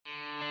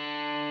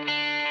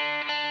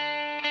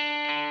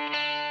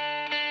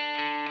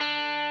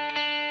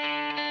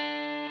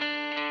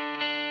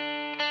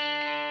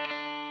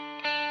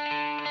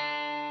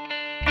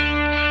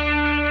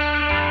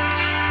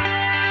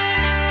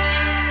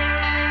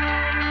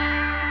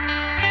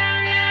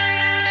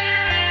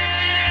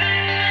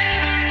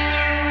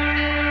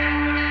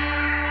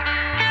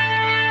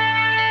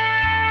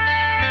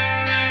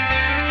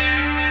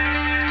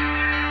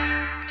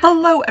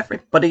Hello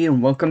everybody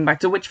and welcome back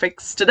to Witch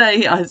Fix. Today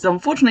is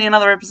unfortunately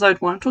another episode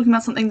where I'm talking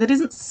about something that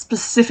isn't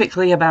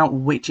specifically about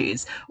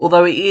witches,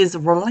 although it is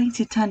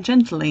related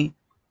tangentially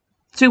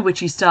to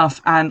witchy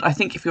stuff, and I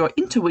think if you're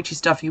into witchy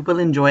stuff you will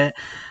enjoy it.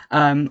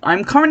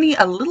 I'm currently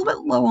a little bit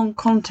low on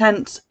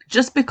content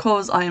just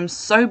because I am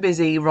so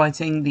busy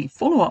writing the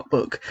follow-up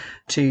book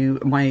to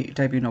my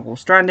debut novel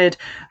Stranded.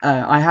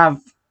 I have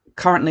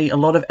currently a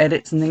lot of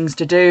edits and things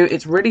to do.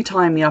 It's really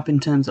tying me up in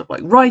terms of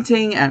like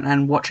writing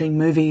and watching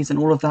movies and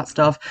all of that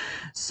stuff.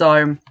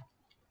 So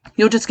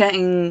you're just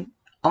getting,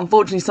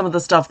 unfortunately, some of the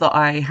stuff that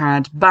I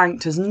had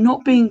banked as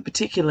not being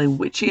particularly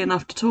witchy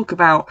enough to talk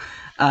about,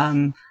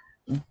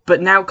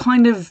 but now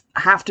kind of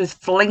have to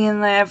fling in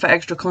there for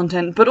extra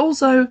content, but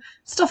also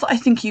stuff that I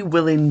think you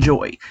will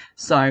enjoy.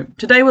 So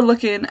today we're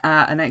looking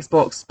at an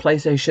Xbox,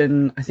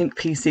 PlayStation, I think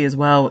PC as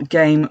well,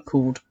 game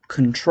called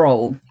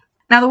Control.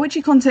 Now, the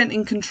witchy content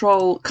in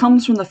Control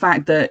comes from the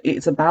fact that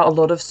it's about a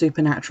lot of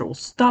supernatural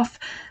stuff,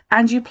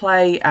 and you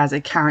play as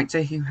a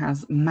character who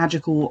has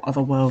magical,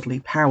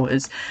 otherworldly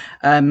powers.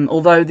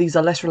 Although these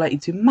are less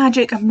related to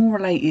magic and more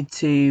related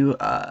to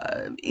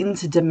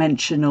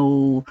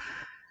interdimensional,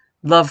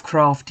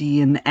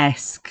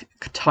 Lovecraftian-esque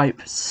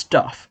type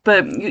stuff.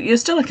 But you're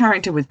still a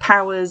character with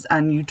powers,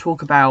 and you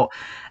talk about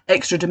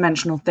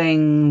extra-dimensional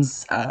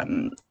things,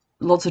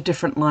 lots of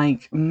different,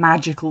 like,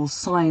 magical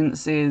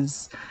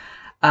sciences,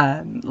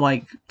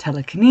 like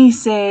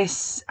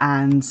telekinesis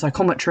and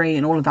psychometry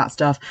and all of that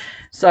stuff.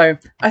 So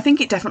I think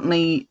it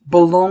definitely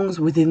belongs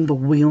within the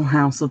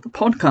wheelhouse of the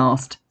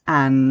podcast,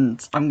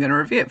 and I'm going to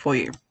review it for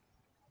you.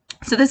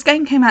 So this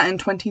game came out in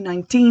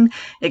 2019.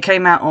 It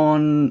came out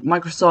on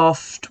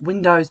Microsoft,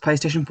 Windows,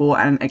 PlayStation 4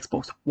 and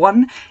Xbox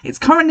One. It's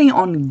currently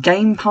on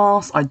Game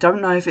Pass. I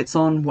don't know if it's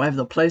on whatever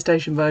the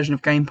PlayStation version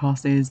of Game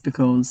Pass is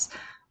because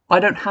I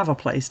don't have a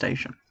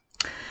PlayStation.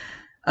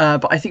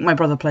 But I think my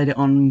brother played it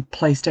on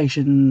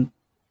PlayStation,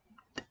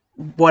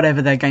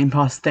 whatever their Game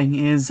Pass thing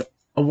is,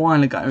 a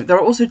while ago. There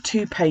are also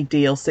 2 paid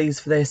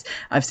DLCs for this.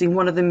 I've seen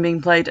one of them being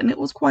played and it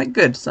was quite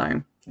good,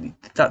 so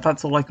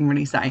that's all I can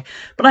really say.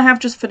 But I have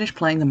just finished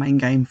playing the main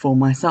game for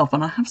myself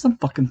and I have some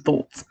fucking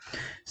thoughts.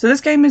 So this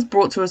game is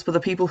brought to us by the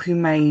people who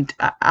made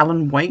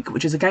Alan Wake,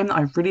 which is a game that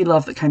I really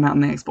love that came out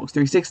on the Xbox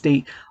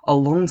 360 a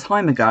long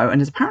time ago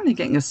and is apparently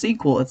getting a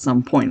sequel at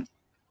some point.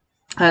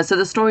 So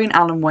the story in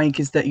Alan Wake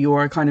is that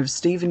you're a kind of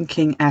Stephen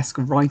King-esque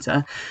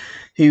writer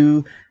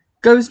who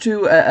goes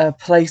to a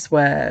place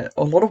where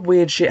a lot of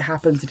weird shit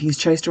happens and he's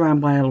chased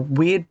around by a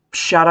weird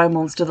shadow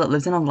monster that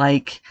lives in a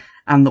lake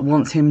and that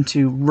wants him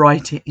to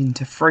write it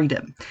into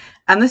freedom.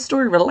 And this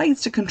story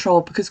relates to Control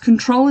because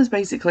Control is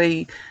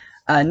basically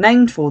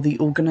named for the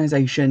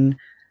organisation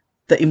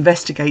that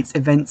investigates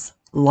events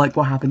like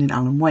what happened in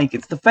Alan Wake.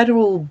 It's the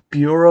Federal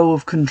Bureau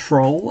of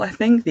Control, I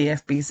think, the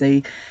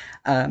FBC,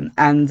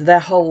 and their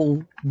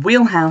whole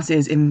wheelhouse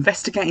is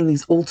investigating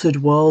these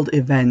altered world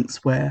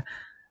events where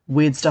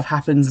weird stuff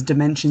happens,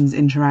 dimensions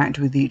interact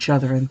with each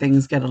other and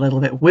things get a little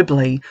bit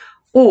wibbly,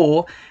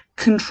 or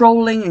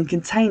controlling and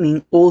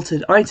containing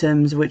altered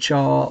items, which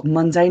are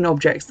mundane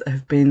objects that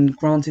have been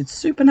granted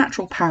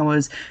supernatural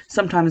powers,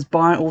 sometimes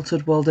by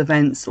altered world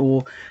events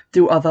or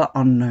through other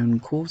unknown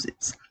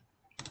causes.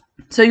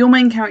 So your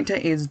main character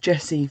is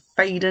Jessie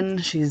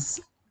Faden. She's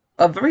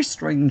a very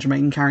strange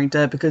main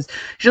character because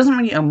she doesn't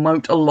really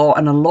emote a lot,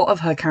 and a lot of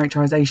her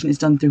characterization is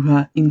done through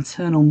her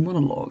internal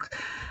monologue.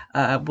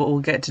 But we'll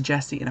get to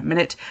Jessie in a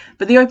minute.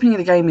 But the opening of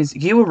the game is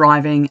you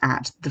arriving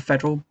at the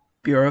Federal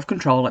Bureau of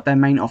Control at their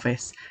main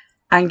office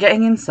and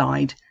getting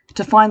inside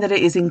to find that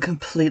it is in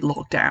complete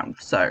lockdown.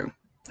 So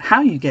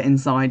how you get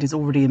inside is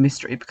already a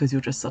mystery because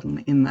you're just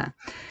suddenly in there.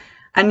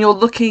 And you're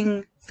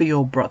looking for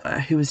your brother,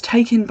 who was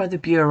taken by the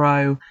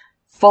Bureau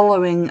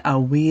following a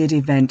weird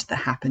event that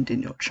happened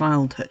in your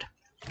childhood.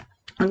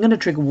 I'm going to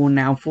trigger warn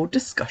now for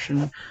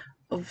discussion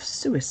of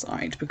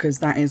suicide because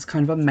that is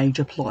kind of a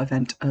major plot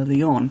event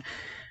early on.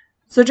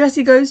 So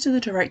Jessie goes to the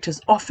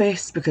director's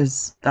office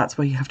because that's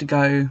where you have to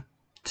go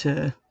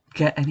to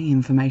get any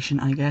information,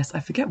 I guess. I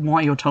forget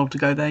why you're told to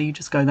go there, you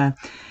just go there.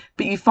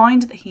 But you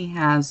find that he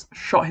has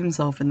shot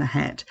himself in the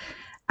head.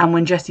 And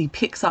when Jessie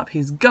picks up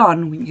his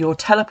gun, you're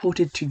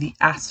teleported to the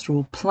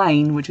astral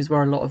plane, which is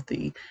where a lot of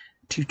the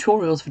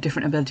tutorials for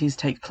different abilities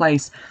take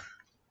place.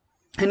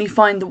 And you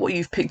find that what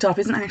you've picked up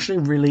isn't actually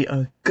really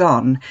a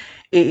gun.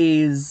 It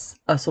is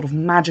a sort of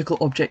magical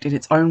object in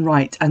its own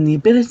right, and the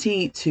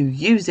ability to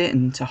use it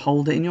and to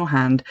hold it in your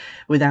hand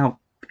without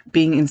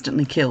being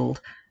instantly killed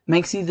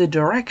makes you the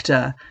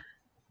director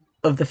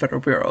of the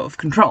Federal Bureau of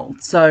Control.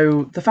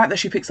 So the fact that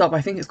she picks up,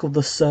 I think it's called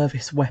the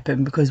service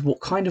weapon, because what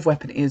kind of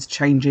weapon it is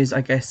changes,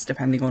 I guess,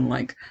 depending on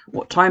like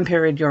what time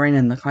period you're in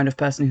and the kind of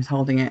person who's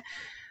holding it.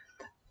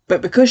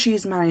 But because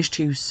she's managed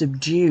to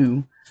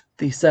subdue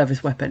the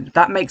service weapon,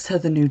 that makes her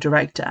the new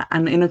director.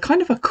 And in a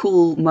kind of a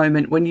cool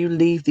moment, when you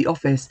leave the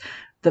office,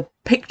 the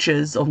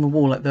pictures on the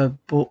wall, like the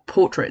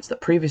portraits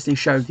that previously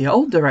showed the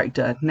old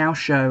director, now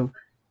show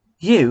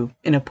you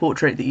in a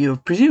portrait that you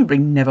have presumably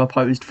never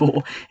posed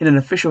for, in an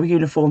official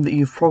uniform that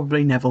you've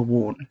probably never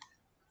worn.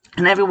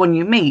 And everyone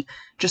you meet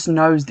just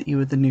knows that you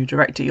are the new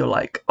director. You're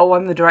like, oh,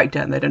 I'm the director,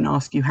 and they don't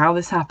ask you how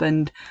this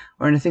happened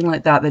or anything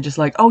like that. They're just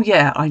like, oh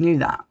yeah, I knew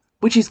that.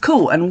 Which is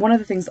cool, and one of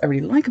the things I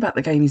really like about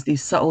the game is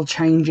these subtle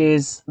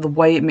changes, the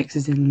way it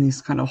mixes in these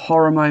kind of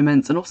horror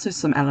moments, and also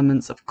some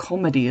elements of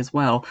comedy as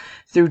well,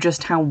 through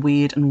just how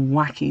weird and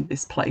wacky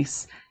this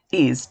place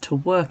is to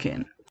work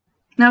in.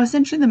 Now,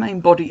 essentially the main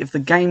body of the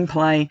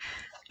gameplay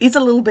is a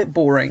little bit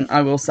boring,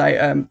 I will say.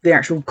 The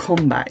actual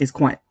combat is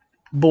quite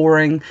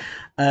boring,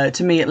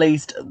 to me at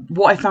least.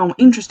 What I found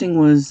interesting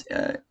was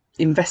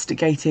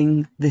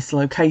investigating this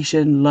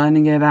location,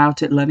 learning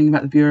about it, learning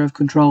about the Bureau of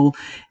Control,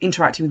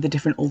 interacting with the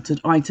different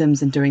altered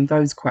items and doing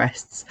those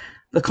quests.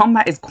 The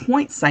combat is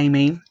quite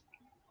samey,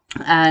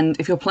 and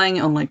if you're playing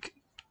it on like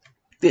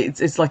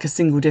it's like a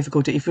single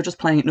difficulty, if you're just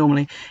playing it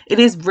normally, it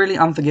is really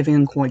unforgiving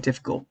and quite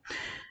difficult.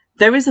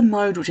 There is a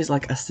mode which is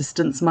like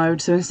assistance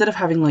mode, so instead of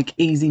having like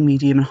easy,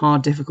 medium and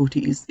hard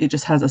difficulties, it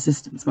just has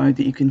assistance mode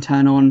that you can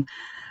turn on,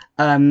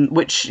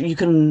 which you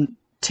can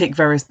tick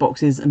various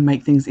boxes and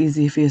make things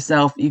easier for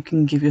yourself. You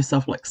can give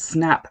yourself like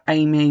snap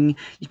aiming,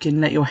 you can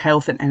let your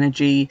health and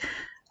energy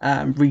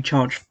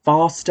recharge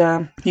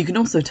faster. You can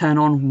also turn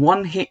on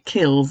one-hit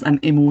kills and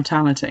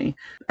immortality.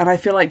 And I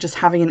feel like just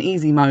having an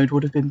easy mode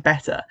would have been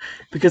better,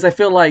 because I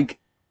feel like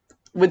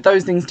with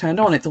those things turned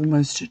on, it's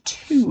almost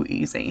too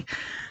easy.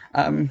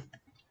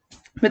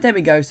 But there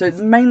we go. So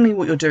mainly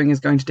what you're doing is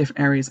going to different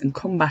areas and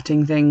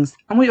combating things.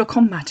 And what you're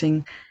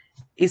combating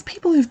is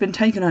people who've been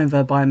taken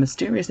over by a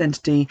mysterious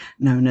entity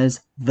known as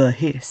the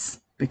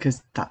Hiss,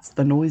 because that's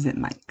the noise it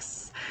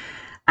makes.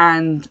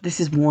 And this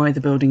is why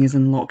the building is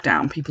in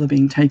lockdown. People are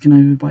being taken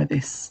over by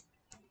this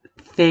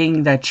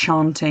thing. They're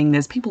chanting.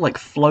 There's people like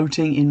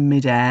floating in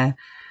midair,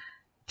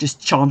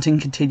 just chanting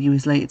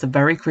continuously. It's a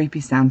very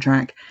creepy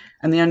soundtrack.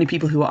 And the only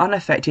people who are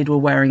unaffected were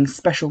wearing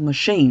special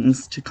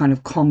machines to kind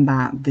of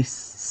combat this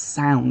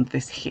sound,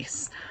 this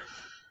hiss.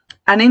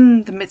 And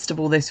in the midst of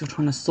all this, you're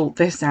trying to sort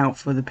this out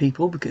for the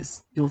people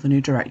because you're the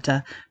new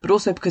director, but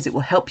also because it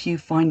will help you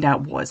find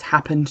out what has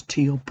happened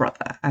to your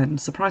brother. And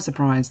surprise,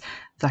 surprise,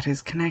 that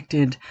is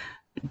connected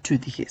to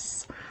the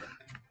hiss.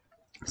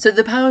 So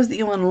the powers that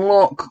you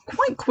unlock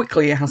quite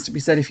quickly, it has to be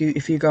said,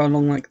 if you go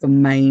along like the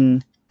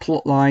main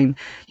plot line,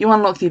 you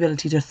unlock the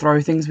ability to throw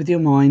things with your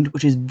mind,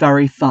 which is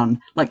very fun.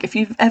 Like if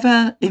you've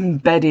ever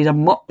embedded a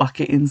mop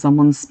bucket in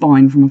someone's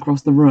spine from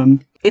across the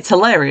room, it's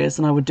hilarious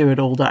and I would do it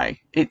all day.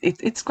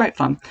 It's great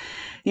fun.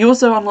 You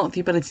also unlock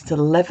the ability to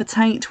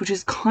levitate, which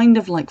is kind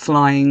of like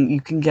flying. You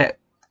can get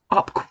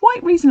up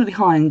quite reasonably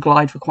high and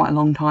glide for quite a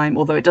long time,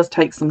 although it does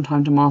take some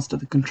time to master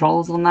the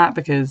controls on that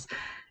because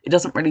it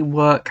doesn't really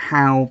work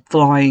how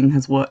flying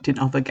has worked in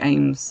other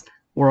games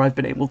where I've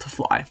been able to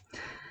fly.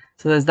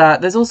 So there's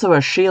that. There's also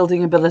a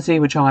shielding ability,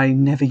 which I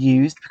never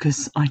used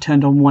because I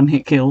turned on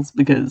one-hit kills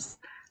because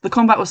the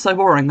combat was so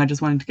boring. I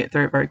just wanted to get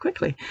through it very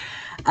quickly.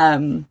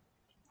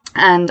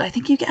 And I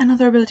think you get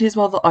another ability as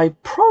well that I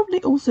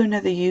probably also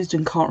never used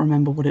and can't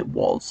remember what it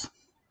was.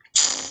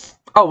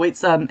 Oh,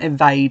 it's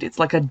evade. It's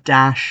like a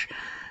dash,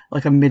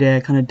 like a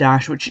mid-air kind of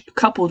dash, which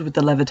coupled with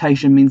the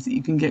levitation means that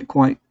you can get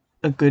quite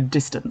a good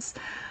distance.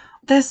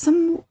 There's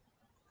some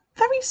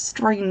very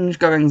strange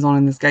goings on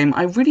in this game.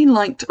 I really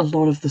liked a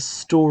lot of the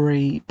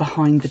story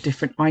behind the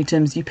different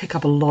items. You pick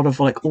up a lot of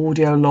like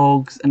audio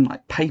logs and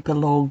like paper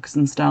logs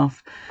and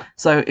stuff.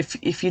 So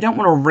if you don't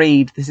want to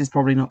read, this is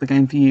probably not the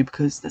game for you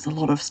because there's a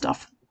lot of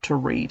stuff to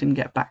read and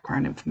get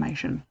background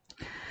information.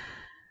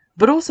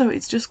 But also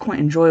it's just quite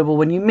enjoyable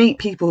when you meet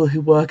people who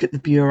work at the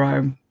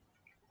Bureau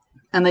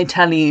and they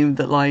tell you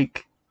that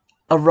like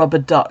a rubber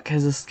duck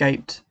has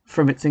escaped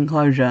from its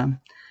enclosure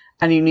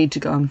and you need to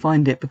go and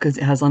find it because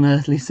it has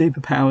unearthly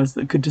superpowers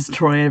that could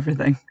destroy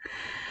everything.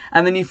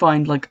 And then you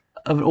find like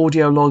an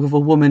audio log of a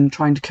woman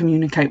trying to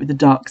communicate with the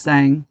duck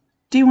saying,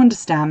 "Do you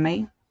understand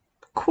me?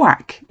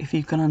 Quack if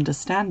you can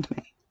understand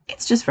me."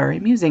 It's just very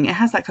amusing. It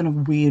has that kind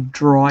of weird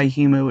dry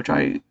humour which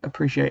I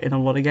appreciate in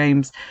a lot of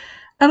games.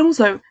 And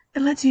also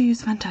it lets you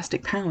use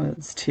fantastic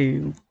powers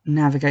to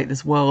navigate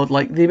this world,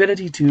 like the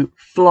ability to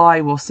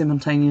fly while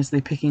simultaneously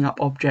picking up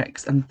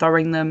objects and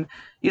throwing them.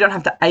 You don't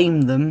have to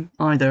aim them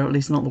either, at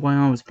least not the way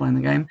I was playing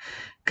the game,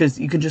 because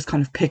you can just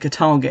kind of pick a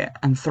target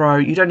and throw.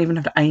 You don't even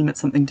have to aim at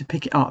something to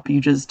pick it up. You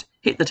just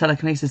hit the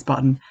telekinesis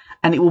button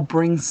and it will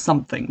bring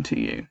something to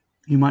you.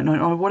 You might not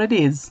know what it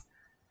is,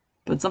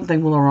 but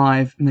something will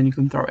arrive and then you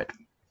can throw it.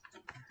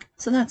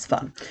 So that's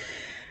fun.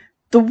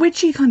 The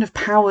witchy kind of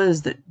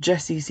powers that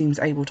Jessie seems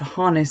able to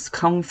harness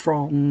come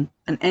from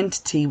an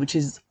entity which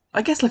is,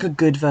 I guess, like a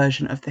good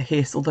version of the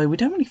Hiss, although we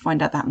don't really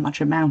find out that much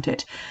about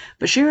it.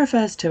 But she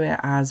refers to it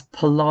as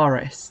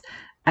Polaris,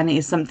 and it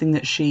is something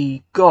that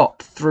she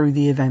got through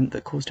the event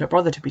that caused her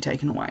brother to be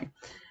taken away.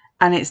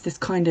 And it's this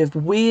kind of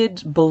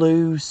weird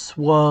blue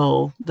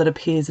swirl that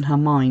appears in her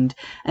mind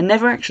and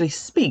never actually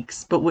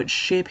speaks, but which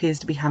she appears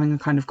to be having a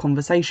kind of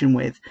conversation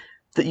with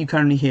that you can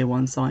only hear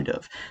one side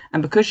of.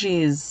 And because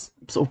she is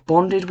sort of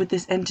bonded with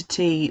this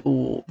entity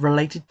or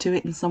related to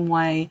it in some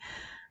way,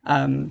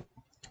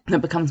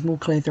 that becomes more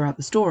clear throughout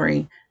the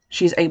story,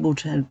 she's able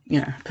to,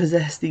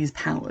 possess these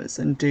powers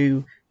and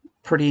do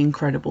pretty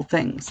incredible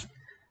things.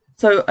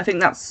 So I think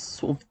that's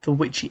sort of the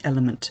witchy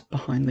element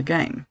behind the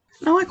game.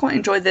 Now, I quite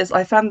enjoyed this.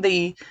 I found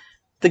the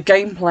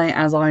gameplay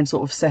as I'd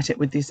sort of set it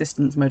with the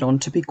assistance mode on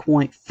to be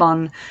quite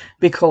fun,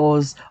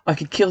 because I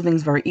could kill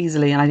things very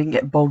easily and I didn't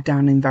get bogged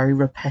down in very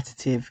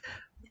repetitive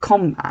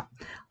combat.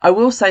 I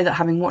will say that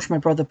having watched my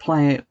brother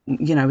play it,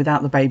 you know,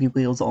 without the baby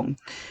wheels on,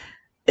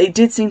 it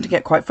did seem to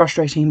get quite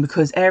frustrating,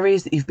 because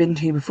areas that you've been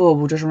to before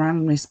will just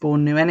randomly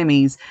spawn new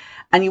enemies,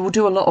 and you will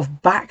do a lot of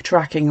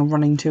backtracking and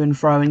running to and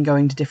fro and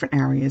going to different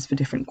areas for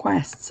different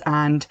quests,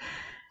 and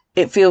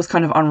it feels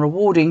kind of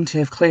unrewarding to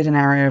have cleared an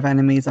area of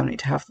enemies only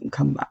to have them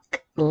come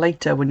back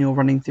later when you're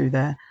running through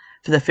there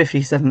for the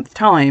 57th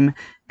time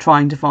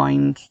trying to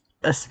find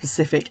a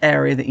specific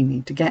area that you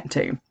need to get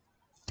to.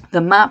 The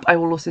map, I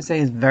will also say,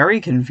 is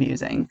very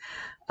confusing,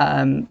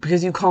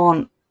 because you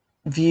can't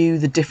view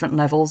the different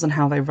levels and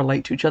how they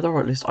relate to each other, or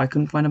at least I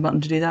couldn't find a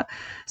button to do that.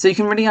 So you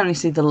can really only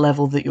see the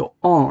level that you're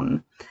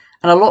on.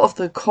 And a lot of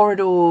the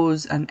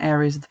corridors and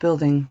areas of the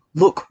building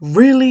look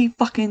really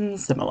fucking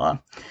similar.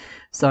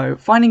 So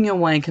finding your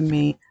way can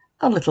be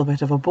a little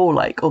bit of a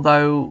ball ache,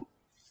 although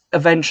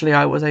eventually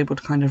I was able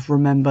to kind of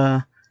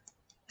remember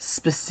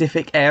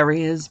specific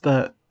areas,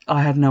 but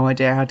I had no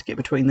idea how to get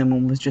between them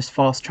and was just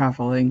fast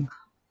travelling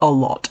a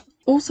lot.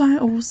 Also, I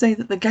will say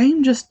that the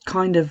game just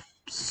kind of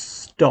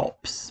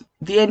stops.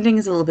 The ending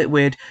is a little bit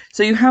weird.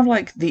 So you have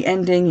like the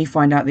ending, you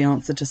find out the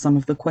answer to some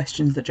of the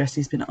questions that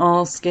Jessie's been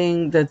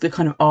asking, the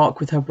kind of arc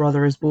with her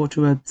brother is brought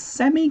to a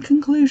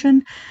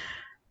semi-conclusion,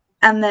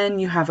 and then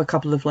you have a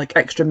couple of like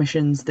extra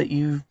missions that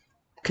you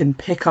can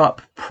pick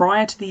up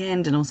prior to the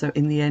end and also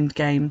in the end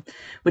game,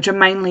 which are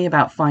mainly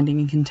about finding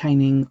and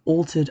containing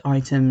altered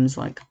items,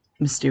 like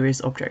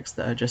mysterious objects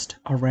that are just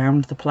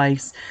around the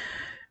place,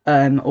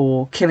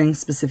 or killing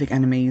specific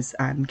enemies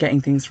and getting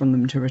things from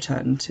them to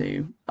return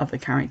to other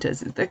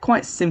characters. They're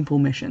quite simple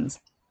missions.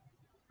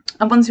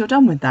 And once you're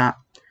done with that,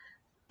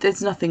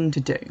 there's nothing to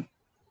do.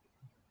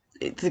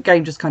 The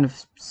game just kind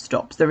of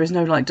stops. There is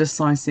no like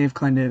decisive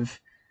kind of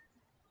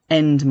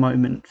end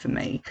moment for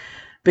me,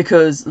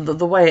 because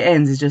the way it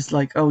ends is just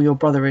like, oh, your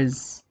brother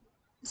is,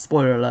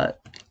 spoiler alert,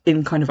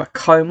 in kind of a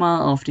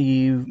coma after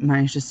you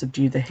manage to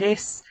subdue the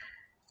hiss,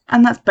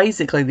 and that's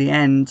basically the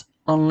end,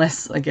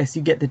 unless I guess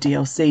you get the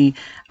DLC,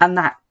 and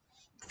that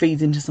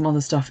feeds into some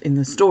other stuff in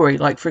the story.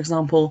 Like, for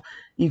example,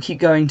 you keep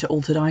going to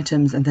altered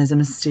items and there's a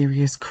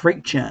mysterious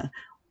creature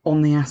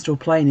on the astral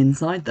plane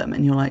inside them,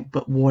 and you're like,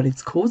 but what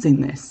is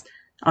causing this?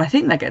 I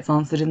think that gets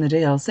answered in the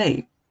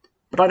DLC,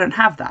 but I don't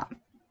have that,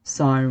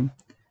 so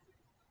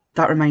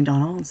that remained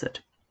unanswered.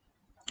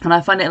 And I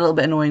find it a little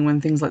bit annoying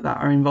when things like that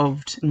are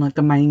involved in like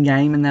the main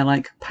game and they're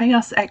like, pay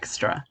us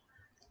extra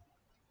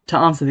to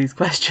answer these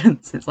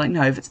questions. It's like,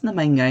 no, if it's in the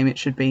main game, it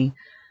should be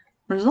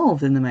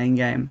resolved in the main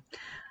game.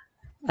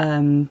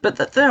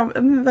 But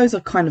those are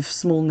kind of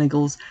small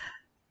niggles.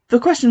 The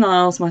question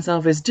I ask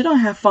myself is, did I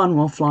have fun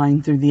while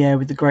flying through the air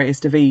with the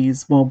greatest of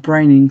ease, while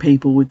braining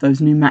people with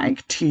those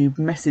pneumatic tube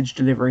message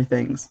delivery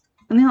things?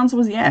 And the answer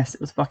was yes,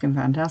 it was fucking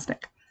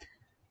fantastic.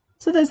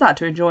 So there's that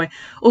to enjoy.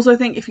 Also, I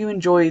think if you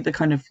enjoy the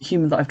kind of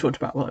humour that I've talked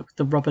about, like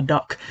the rubber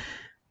duck,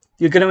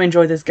 you're going to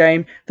enjoy this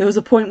game. There was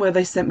a point where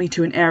they sent me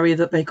to an area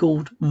that they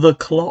called the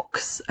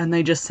clocks, and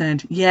they just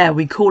said, yeah,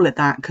 we call it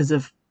that because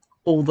of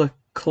all the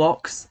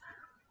clocks.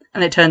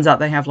 And it turns out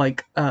they have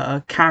like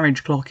a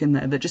carriage clock in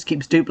there that just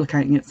keeps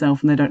duplicating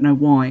itself and they don't know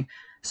why.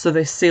 So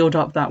they sealed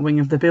up that wing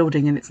of the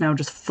building and it's now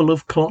just full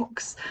of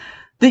clocks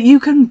that you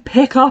can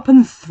pick up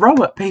and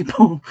throw at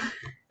people.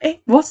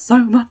 It was so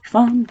much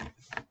fun.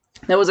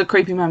 There was a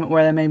creepy moment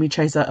where they made me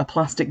chase a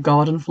plastic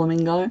garden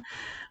flamingo,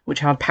 which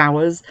had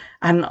powers,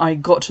 and I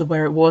got to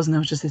where it was and there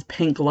was just this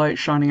pink light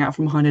shining out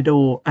from behind a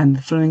door and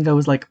the flamingo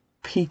was like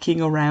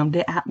peeking around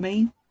it at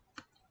me.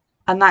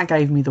 And that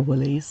gave me the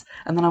woolies.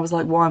 And then I was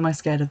like, why am I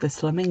scared of this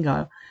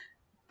flamingo?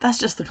 That's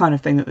just the kind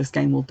of thing that this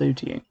game will do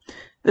to you.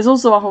 There's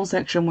also a whole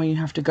section where you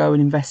have to go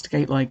and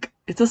investigate, like,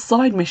 it's a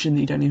side mission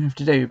that you don't even have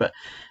to do, but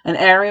an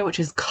area which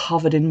is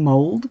covered in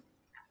mould.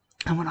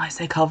 And when I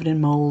say covered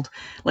in mould,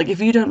 like, if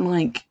you don't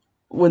like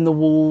when the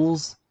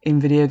walls in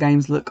video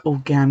games look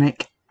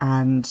organic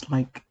and,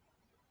 like,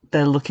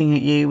 they're looking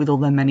at you with all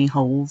their many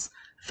holes,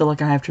 I feel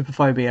like I have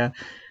trypophobia,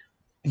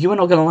 you are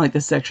not going to like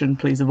this section,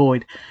 please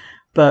avoid.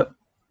 But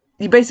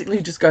you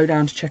basically just go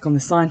down to check on the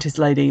scientist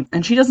lady,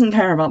 and she doesn't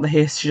care about the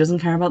hiss, she doesn't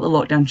care about the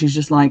lockdown, she's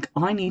just like,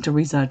 I need to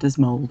research this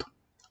mould.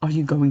 Are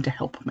you going to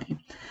help me?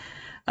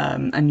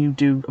 And you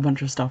do a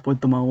bunch of stuff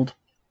with the mould.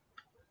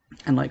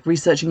 And, like,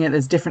 researching it,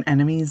 there's different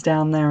enemies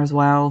down there as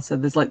well, so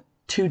there's, like,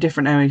 2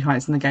 different enemy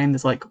types in the game.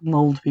 There's, like,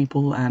 mould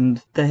people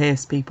and the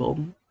hiss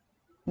people.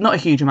 Not a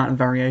huge amount of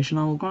variation,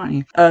 I will grant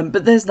you.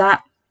 But there's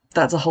that.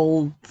 That's a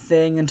whole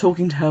thing, and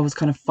talking to her was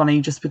kind of funny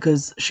just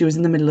because she was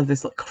in the middle of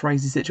this like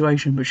crazy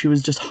situation, but she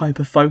was just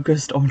hyper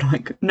focused on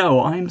like,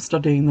 no, I'm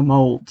studying the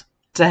mould.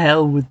 To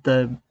hell with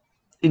the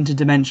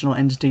interdimensional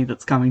entity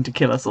that's coming to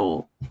kill us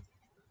all.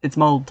 It's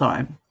mould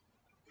time.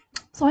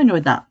 So I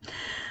enjoyed that.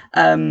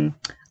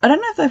 I don't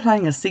know if they're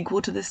planning a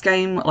sequel to this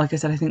game. Like I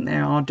said, I think they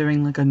are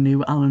doing like a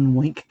new Alan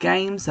Wake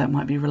game, so it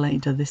might be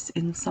related to this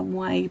in some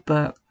way.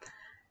 But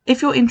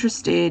if you're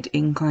interested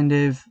in kind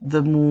of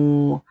the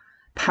more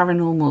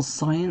paranormal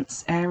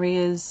science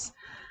areas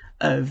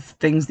of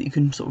things that you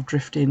can sort of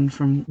drift in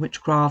from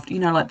witchcraft, you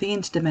know, like the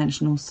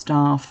interdimensional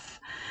stuff,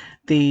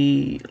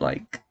 the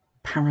like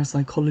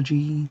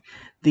parapsychology,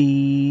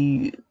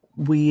 the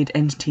weird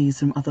entities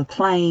from other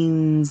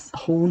planes,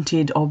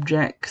 haunted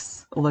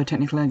objects, although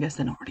technically I guess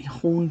they're not really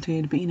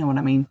haunted, but you know what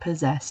I mean,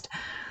 possessed.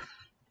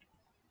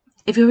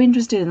 If you're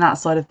interested in that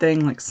side of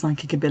thing, like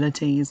psychic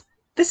abilities,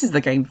 this is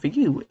the game for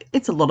you.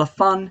 It's a lot of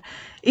fun.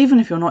 Even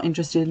if you're not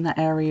interested in that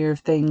area of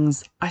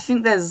things, I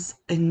think there's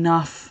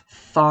enough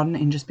fun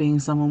in just being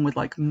someone with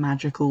like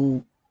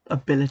magical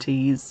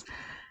abilities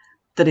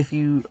that if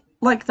you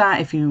like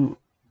that, if you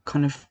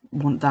kind of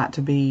want that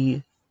to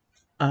be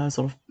a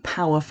sort of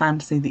power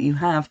fantasy that you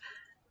have,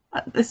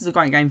 this is a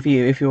great game for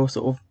you if you're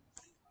sort of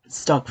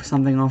stuck with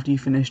something after you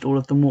finished all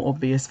of the more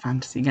obvious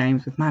fantasy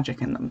games with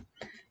magic in them.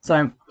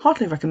 So,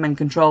 heartily recommend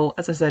Control.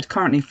 As I said,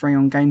 currently free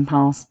on Game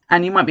Pass,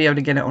 and you might be able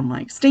to get it on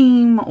like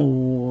Steam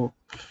or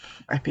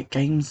Epic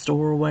Games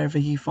Store or wherever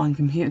you find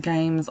computer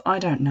games. I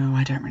don't know.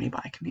 I don't really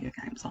buy computer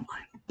games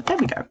online. But there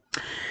we go.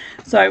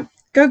 So,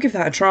 go give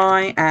that a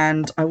try,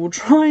 and I will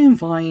try and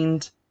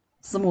find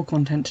some more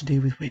content to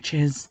do with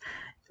witches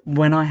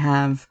when I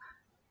have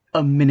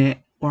a minute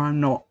where I'm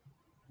not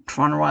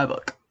trying to write a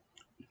book.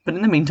 But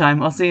in the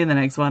meantime, I'll see you in the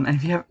next one, and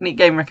if you have any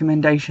game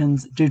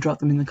recommendations, do drop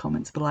them in the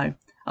comments below.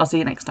 I'll see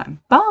you next time.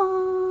 Bye!